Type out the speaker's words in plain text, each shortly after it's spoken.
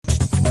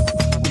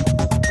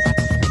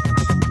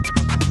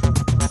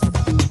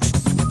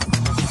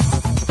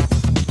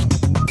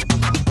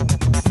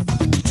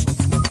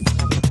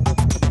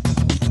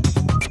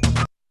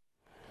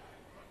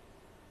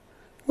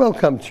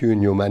Welcome to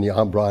In Your Money.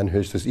 I'm Brian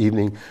Hirsch. This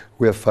evening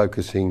we're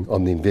focusing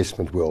on the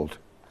investment world.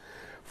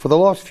 For the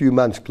last few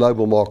months,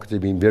 global markets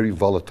have been very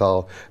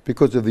volatile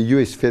because of the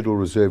US Federal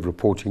Reserve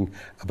reporting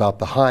about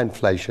the high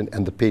inflation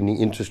and the pending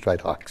interest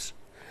rate hikes.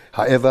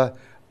 However,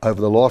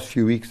 over the last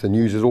few weeks, the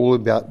news is all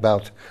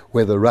about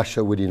whether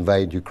Russia would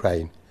invade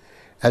Ukraine,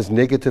 as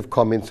negative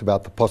comments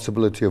about the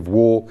possibility of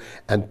war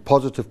and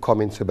positive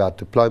comments about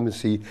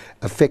diplomacy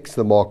affects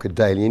the market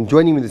daily. And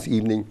joining me this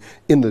evening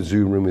in the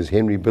Zoom room is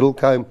Henry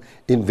Biddlecombe,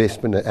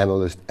 investment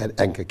analyst at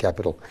Anchor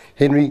Capital.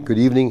 Henry, good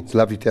evening. It's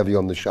lovely to have you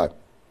on the show.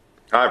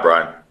 Hi,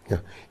 Brian. Yeah.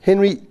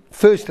 Henry,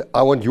 first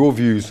I want your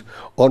views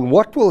on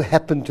what will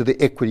happen to the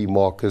equity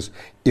markets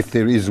if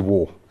there is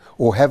war,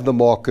 or have the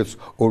markets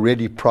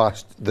already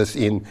priced this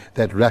in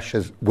that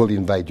Russia will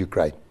invade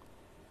Ukraine?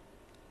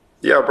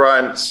 Yeah,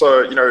 Brian.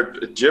 So,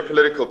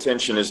 geopolitical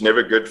tension is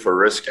never good for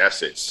risk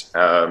assets.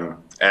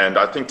 And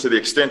I think to the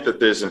extent that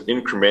there's an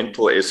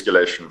incremental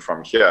escalation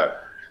from here,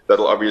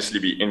 that'll obviously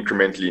be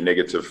incrementally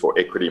negative for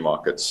equity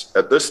markets.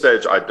 At this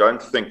stage, I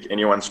don't think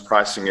anyone's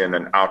pricing in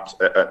an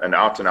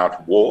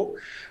out-and-out war.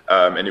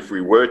 And if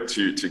we were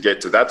to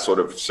get to that sort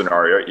of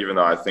scenario, even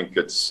though I think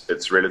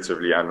it's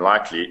relatively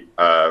unlikely,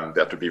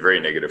 that would be very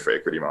negative for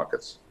equity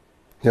markets.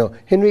 Now,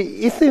 Henry,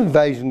 if the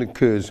invasion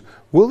occurs,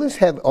 will this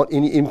have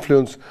any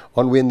influence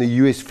on when the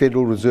US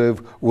Federal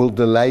Reserve will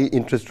delay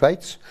interest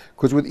rates?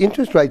 Because with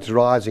interest rates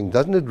rising,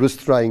 doesn't it risk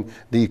throwing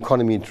the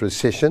economy into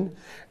recession?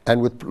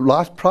 And with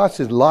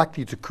prices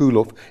likely to cool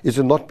off, is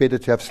it not better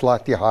to have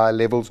slightly higher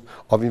levels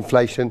of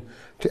inflation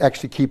to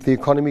actually keep the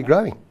economy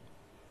growing?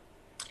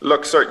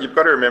 Look, so you've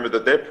got to remember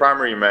that their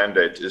primary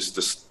mandate is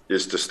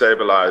to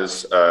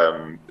stabilize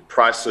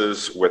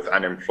prices with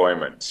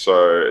unemployment.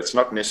 So it's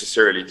not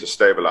necessarily to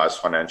stabilize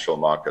financial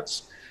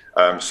markets.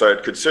 So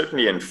it could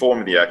certainly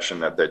inform the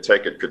action that they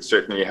take. It could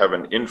certainly have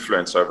an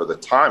influence over the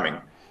timing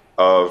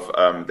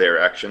of their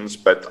actions,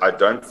 but I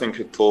don't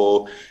think it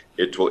will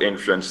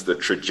influence the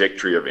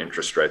trajectory of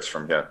interest rates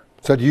from here.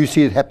 So do you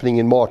see it happening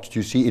in March? Do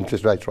you see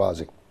interest rates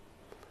rising?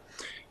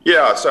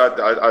 Yeah, so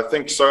I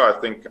think so. I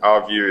think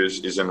our view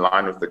is in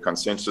line with the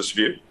consensus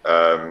view.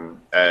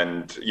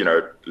 And,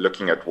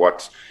 looking at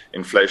what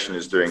inflation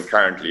is doing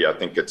currently, I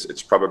think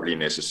it's probably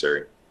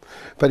necessary.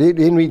 But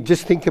Henry,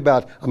 just think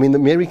about, the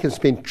Americans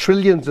spent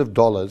trillions of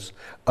dollars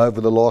over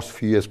the last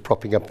few years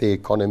propping up their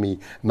economy,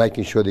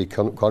 making sure the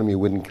economy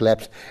wouldn't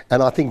collapse,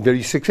 and I think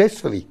very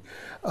successfully.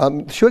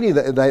 Surely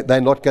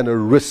they're not going to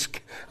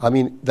risk,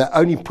 they're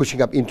only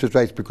pushing up interest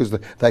rates because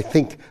they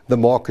think the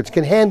markets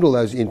can handle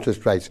those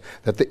interest rates,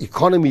 that the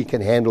economy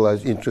can handle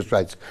those interest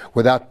rates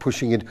without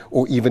pushing it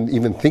or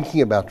even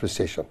thinking about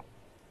recession.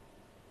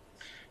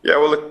 Yeah,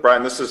 well, look,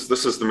 Brian, this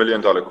is the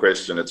million-dollar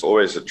question. It's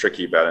always a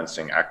tricky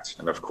balancing act,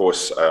 and of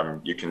course,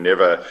 you can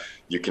never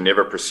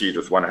proceed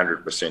with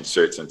 100%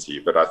 certainty.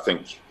 But I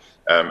think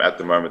at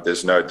the moment,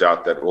 there's no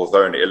doubt that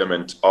although an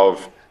element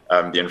of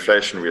the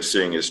inflation we're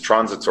seeing is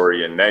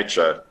transitory in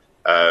nature,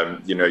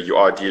 you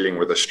are dealing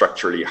with a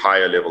structurally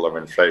higher level of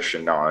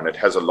inflation now, and it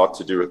has a lot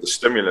to do with the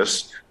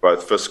stimulus,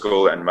 both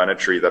fiscal and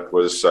monetary, that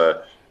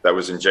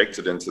was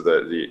injected into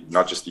the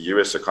not just the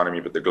US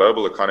economy, but the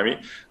global economy.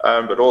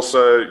 But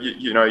also,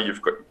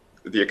 you've got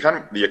the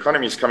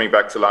economy is coming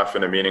back to life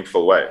in a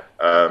meaningful way.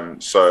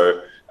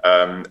 So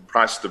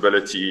price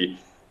stability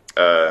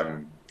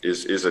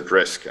is at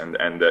risk, and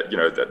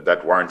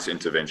that warrants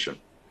intervention.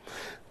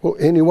 Well,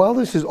 Henry, while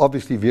this is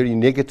obviously very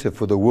negative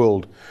for the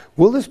world,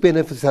 will this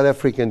benefit South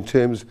Africa in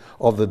terms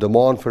of the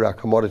demand for our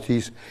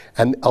commodities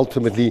and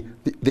ultimately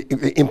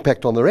the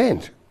impact on the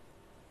rand?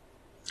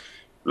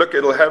 Look,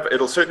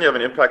 it'll certainly have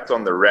an impact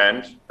on the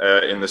rand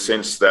in the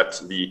sense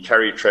that the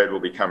carry trade will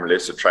become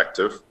less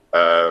attractive.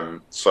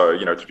 So,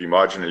 to be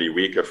marginally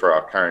weaker for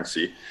our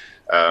currency,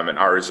 and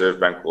our Reserve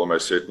Bank will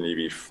almost certainly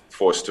be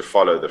forced to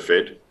follow the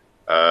Fed.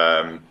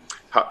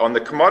 On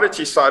the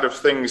commodity side of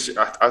things,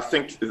 I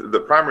think the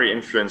primary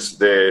influence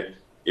there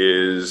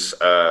is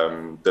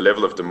the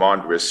level of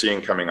demand we're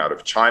seeing coming out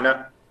of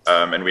China.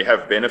 And we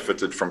have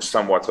benefited from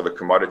somewhat of a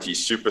commodity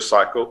super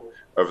cycle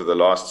over the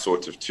last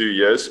sort of 2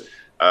 years.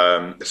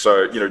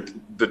 So,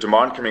 the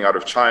demand coming out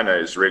of China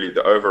is really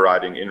the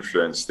overriding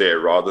influence there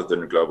rather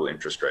than global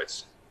interest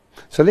rates.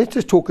 So let's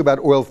just talk about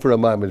oil for a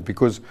moment,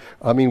 because,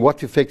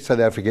 what affects South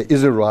Africa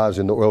is a rise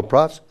in the oil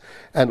price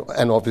and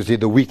obviously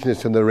the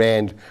weakness in the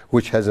rand,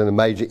 which has a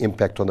major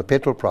impact on the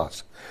petrol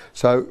price.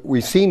 So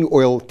we've seen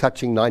oil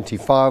touching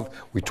 95.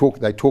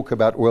 They talk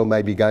about oil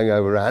maybe going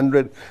over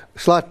 100,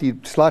 slightly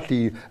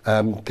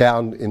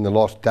down in the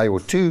last day or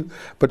two.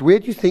 But where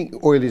do you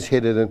think oil is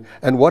headed,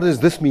 and what does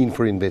this mean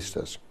for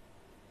investors?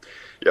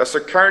 Yeah, so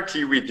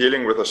currently we're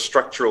dealing with a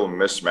structural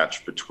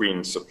mismatch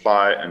between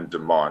supply and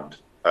demand.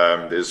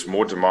 There's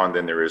more demand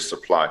than there is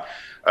supply.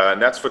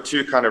 And that's for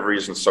two kind of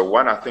reasons. So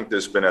one, I think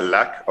there's been a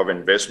lack of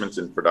investment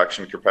in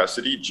production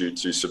capacity due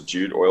to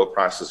subdued oil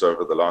prices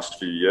over the last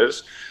few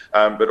years.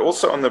 But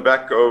also on the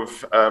back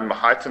of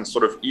heightened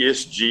sort of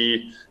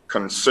ESG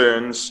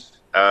concerns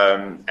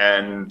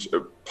and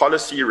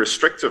policy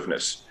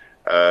restrictiveness.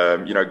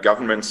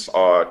 Governments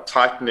are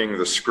tightening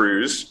the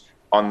screws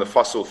on the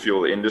fossil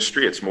fuel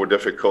industry. It's more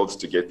difficult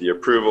to get the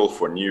approval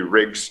for new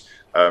rigs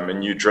and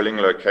new drilling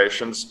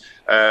locations.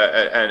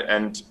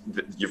 And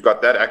you've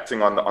got that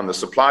acting on the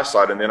supply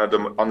side. And then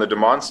on the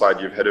demand side,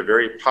 you've had a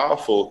very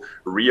powerful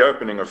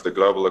reopening of the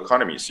global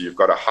economy. So you've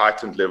got a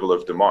heightened level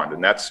of demand.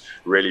 And that's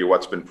really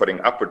what's been putting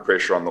upward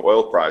pressure on the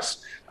oil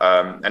price.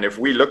 And if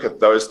we look at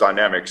those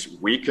dynamics,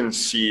 we can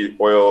see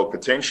oil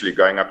potentially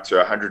going up to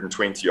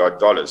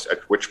 $120 at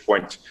which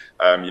point,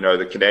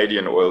 the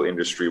Canadian oil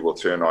industry will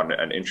turn on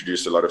and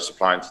introduce a lot of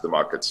supply into the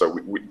market. So,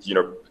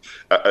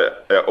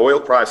 an oil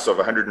price of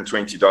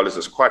 $120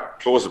 is quite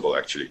plausible,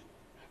 actually.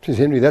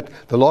 Henry,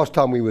 the last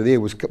time we were there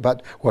was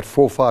about, 4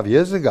 or 5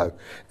 years ago,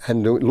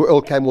 and the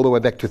oil came all the way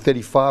back to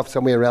 35,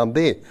 somewhere around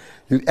there.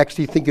 You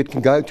actually think it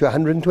can go to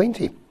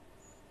 120?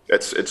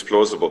 It's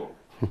plausible.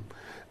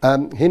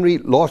 Henry,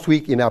 last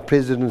week in our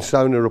President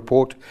Sona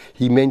report,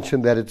 he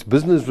mentioned that it's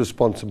business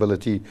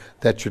responsibility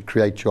that should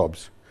create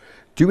jobs.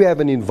 Do we have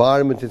an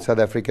environment in South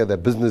Africa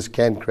that business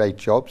can create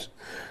jobs?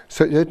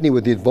 So certainly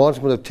with the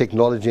advancement of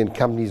technology and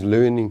companies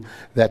learning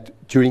that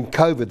during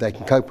COVID they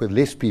can cope with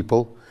less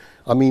people.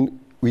 I mean,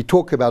 we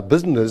talk about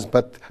business,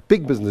 but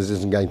big business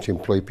isn't going to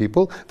employ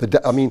people.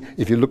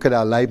 If you look at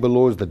our labour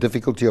laws, the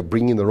difficulty of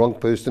bringing the wrong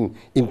person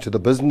into the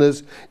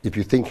business, if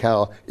you think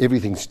how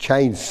everything's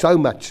changed so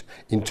much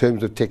in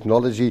terms of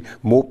technology,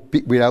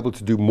 we're able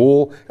to do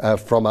more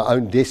from our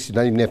own desks. You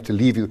don't even have to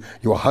leave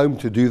your home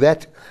to do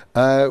that.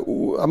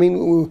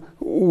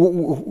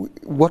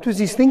 What was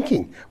he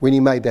thinking when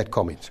he made that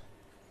comment?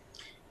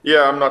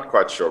 Yeah, I'm not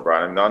quite sure,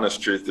 Brian. And the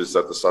honest truth is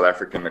that the South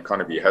African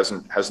economy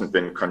hasn't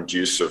been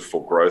conducive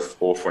for growth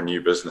or for new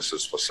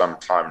businesses for some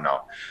time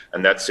now.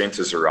 And that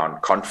centers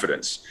around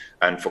confidence.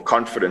 And for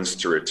confidence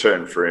to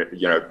return, for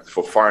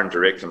foreign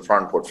direct and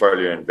foreign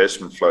portfolio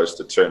investment flows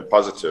to turn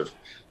positive,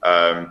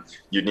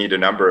 you need a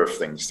number of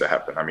things to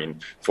happen. I mean,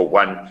 for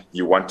one,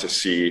 you want to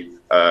see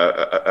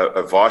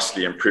a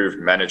vastly improved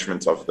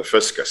management of the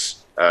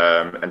fiscus,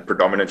 and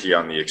predominantly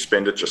on the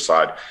expenditure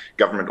side.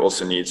 Government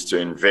also needs to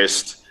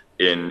invest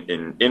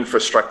in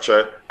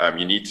infrastructure.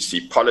 You need to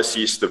see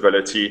policy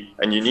stability,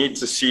 and you need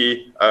to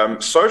see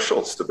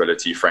social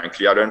stability,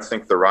 frankly. I don't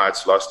think the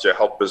riots last year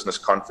helped business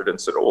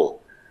confidence at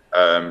all.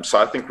 So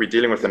I think we're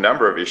dealing with a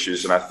number of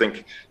issues, and I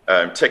think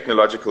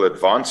technological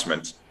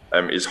advancement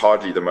is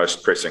hardly the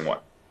most pressing one.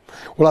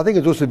 Well, I think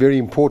it's also very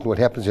important what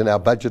happens in our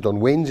budget on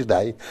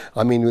Wednesday.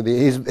 I mean,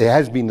 there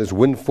has been this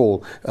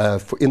windfall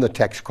in the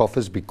tax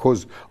coffers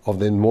because of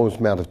the enormous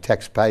amount of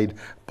tax paid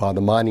by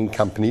the mining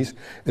companies.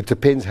 It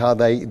depends how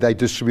they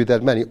distribute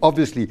that money.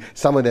 Obviously,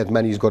 some of that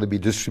money has got to be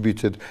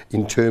distributed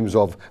in terms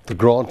of the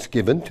grants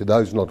given to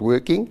those not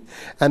working,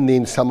 and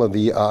then some of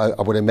the,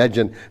 I would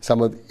imagine,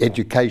 some of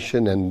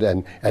education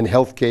and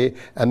healthcare,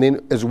 and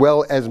then as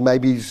well as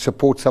maybe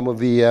support some of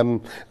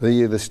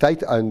the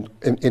state-owned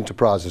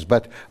enterprises.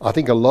 But I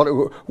think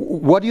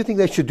what do you think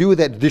they should do with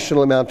that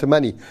additional amount of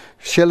money?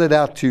 Shell it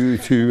out to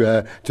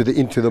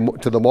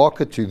the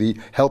market to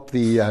help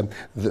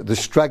the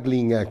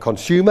struggling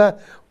consumer,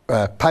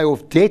 pay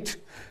off debt,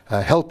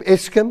 help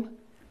Eskom?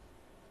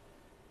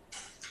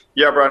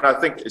 Yeah, Brian, I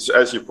think,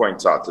 as you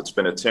point out, it's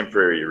been a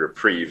temporary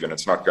reprieve and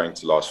it's not going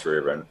to last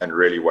forever. And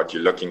really what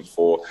you're looking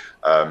for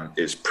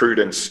is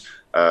prudence,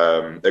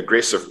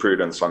 aggressive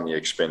prudence on the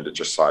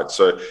expenditure side.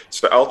 So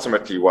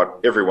ultimately what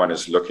everyone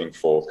is looking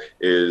for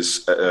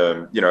is,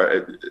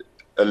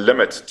 a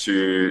limit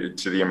to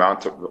the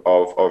amount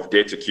of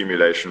debt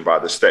accumulation by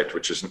the state,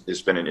 which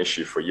has been an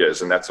issue for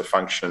years. And that's a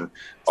function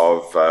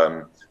of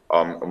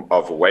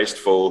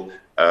wasteful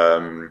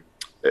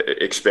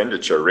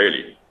expenditure,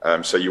 really.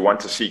 So you want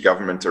to see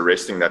government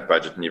arresting that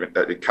budget and even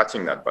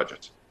cutting that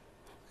budget.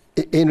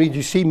 Henry, do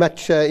you see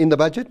much in the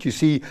budget? Do you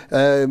see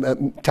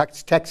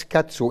tax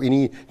cuts or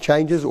any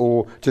changes,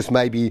 or just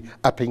maybe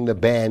upping the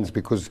bands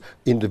because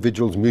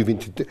individuals move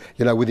into,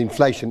 with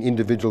inflation,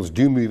 individuals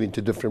do move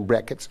into different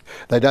brackets.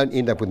 They don't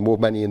end up with more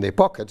money in their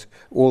pockets.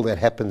 All that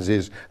happens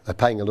is they're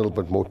paying a little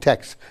bit more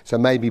tax. So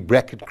maybe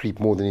bracket creep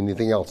more than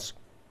anything else.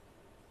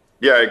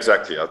 Yeah,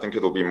 exactly. I think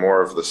it'll be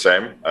more of the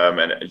same.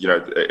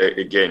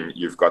 Again,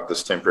 you've got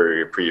this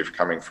temporary reprieve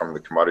coming from the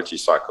commodity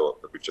cycle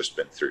that we've just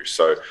been through.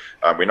 So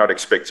we're not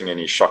expecting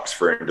any shocks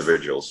for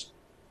individuals.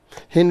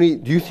 Henry,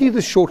 do you see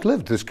this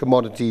short-lived, this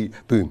commodity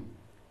boom?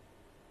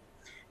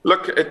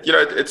 Look,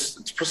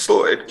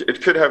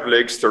 it could have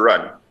legs to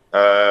run.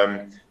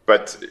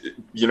 But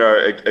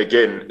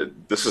again,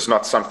 this is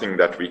not something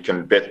that we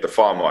can bet the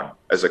farm on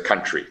as a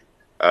country.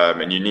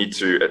 And you need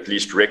to at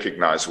least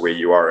recognize where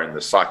you are in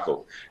the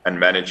cycle and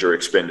manage your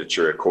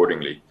expenditure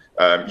accordingly.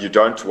 You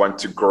don't want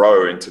to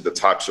grow into the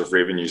types of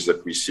revenues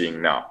that we're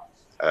seeing now.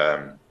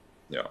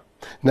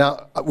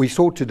 Now, we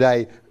saw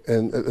today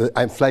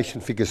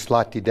inflation figures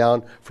slightly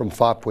down from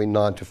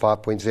 5.9 to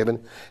 5.7.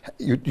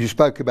 You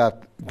spoke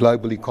about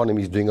global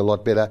economies doing a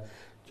lot better.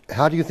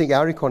 How do you think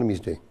our economy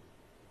is doing?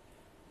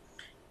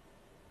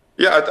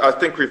 Yeah, I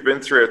think we've been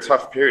through a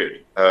tough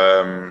period.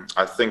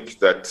 I think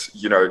that,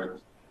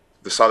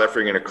 the South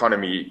African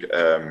economy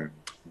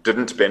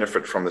didn't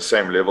benefit from the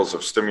same levels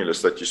of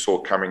stimulus that you saw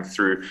coming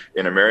through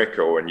in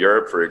America or in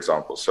Europe, for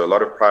example. So a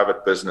lot of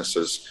private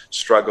businesses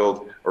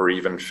struggled or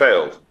even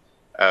failed.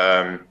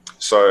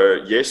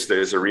 So yes,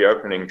 there's a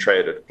reopening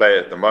trade at play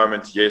at the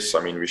moment. Yes,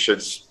 I mean, we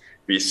should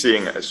be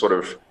seeing a sort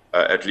of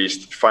at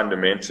least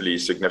fundamentally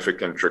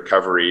significant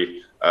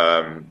recovery,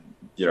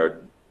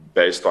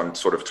 based on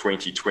sort of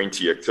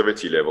 2020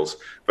 activity levels.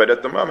 But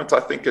at the moment, I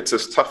think it's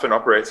as tough an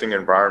operating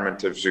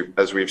environment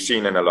as we've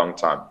seen in a long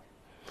time.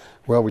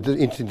 Well, it's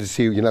interesting to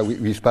see,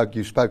 you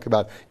spoke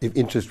about if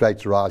interest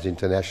rates rise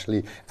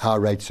internationally, our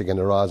rates are going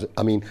to rise.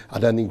 I mean, I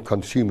don't think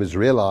consumers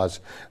realise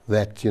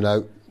that,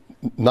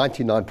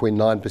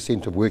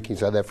 99.9% of working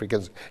South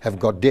Africans have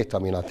got debt. I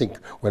mean, I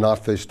think when I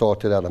first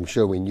started out, I'm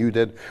sure when you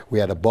did, we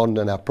had a bond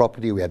on our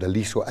property, we had a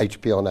lease or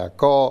HP on our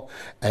car,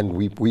 and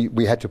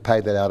we had to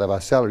pay that out of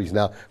our salaries.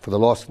 Now, for the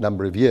last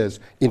number of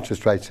years,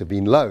 interest rates have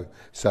been low,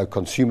 so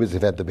consumers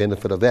have had the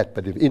benefit of that.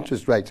 But if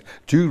interest rates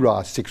do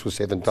rise 6 or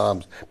 7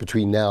 times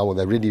between now, or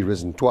they've already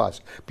risen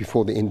twice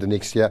before the end of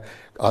next year,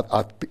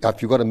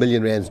 if you've got R1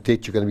 million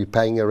debt, you're going to be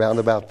paying around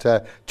about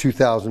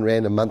 2,000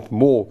 Rand a month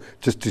more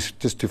just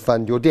to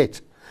fund your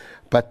debt.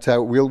 But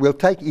we'll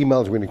take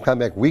emails when we come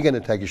back. We're going to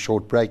take a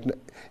short break.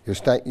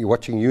 You're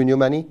watching You and Your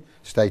Money.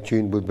 Stay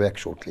tuned. We'll be back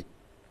shortly.